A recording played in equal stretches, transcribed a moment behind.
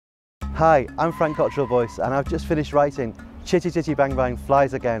Hi, I'm Frank Cottrell Boyce and I've just finished writing Chitty Chitty Bang Bang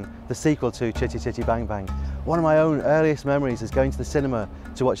Flies Again, the sequel to Chitty Chitty Bang Bang. One of my own earliest memories is going to the cinema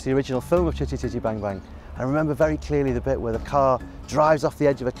to watch the original film of Chitty Chitty Bang Bang. I remember very clearly the bit where the car drives off the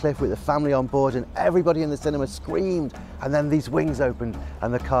edge of a cliff with the family on board and everybody in the cinema screamed, and then these wings opened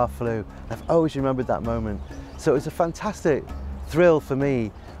and the car flew. I've always remembered that moment. So it was a fantastic thrill for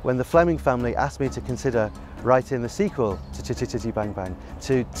me when the Fleming family asked me to consider writing the sequel to Chitty Chitty Bang Bang,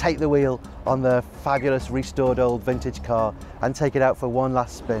 to take the wheel on the fabulous restored old vintage car and take it out for one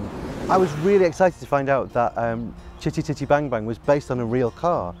last spin. I was really excited to find out that Chitty Chitty Bang Bang was based on a real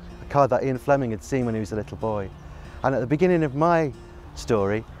car, a car that Ian Fleming had seen when he was a little boy. And at the beginning of my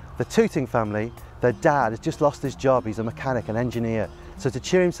story, the Tooting family, their dad has just lost his job. He's a mechanic, an engineer. So to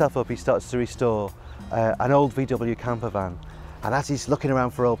cheer himself up, he starts to restore an old VW camper van. And as he's looking around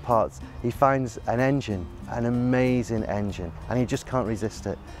for old parts, he finds an engine, an amazing engine, and he just can't resist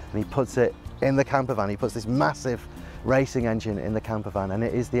it. And he puts it in the camper van. He puts this massive racing engine in the camper van, and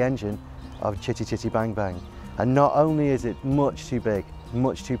it is the engine of Chitty Chitty Bang Bang. And not only is it much too big,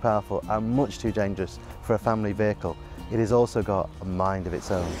 much too powerful, and much too dangerous for a family vehicle, it has also got a mind of its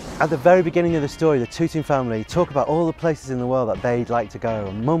own. At the very beginning of the story, the Tooting family talk about all the places in the world that they'd like to go.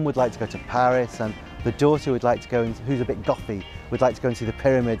 And Mum would like to go to Paris, and the daughter would like to go, who's a bit gothy, would like to go and see the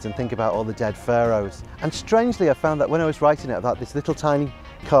pyramids and think about all the dead pharaohs. And strangely, I found that when I was writing it about this little tiny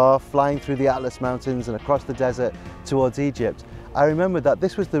car flying through the Atlas Mountains and across the desert towards Egypt, I remembered that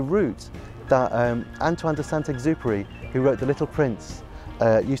this was the route that Antoine de Saint-Exupéry, who wrote The Little Prince,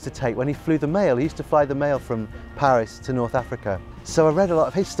 used to take when he flew the mail. He used to fly the mail from Paris to North Africa. So I read a lot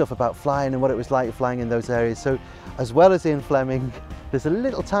of his stuff about flying and what it was like flying in those areas. So as well as Ian Fleming, there's a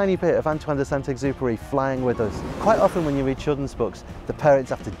little tiny bit of Antoine de Saint-Exupéry flying with us. Quite often when you read children's books, the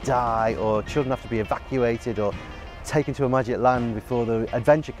parents have to die, or children have to be evacuated or taken to a magic land before the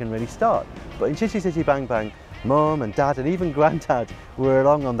adventure can really start. But in Chitty Chitty Bang Bang, Mum and Dad and even Granddad were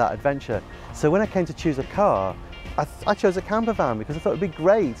along on that adventure. So when I came to choose a car, I chose a camper van because I thought it'd be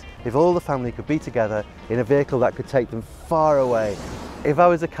great if all the family could be together in a vehicle that could take them far away. If I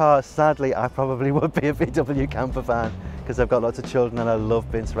was a car, sadly, I probably would be a VW camper van because I've got lots of children and I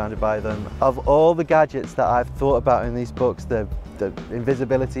love being surrounded by them. Of all the gadgets that I've thought about in these books, the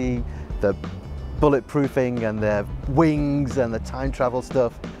invisibility, the bulletproofing and the wings and the time travel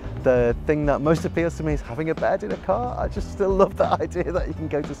stuff, the thing that most appeals to me is having a bed in a car. I just still love that idea that you can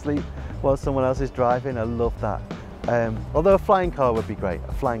go to sleep while someone else is driving. I love that. Although a flying car would be great.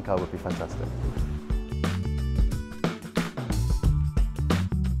 A flying car would be fantastic.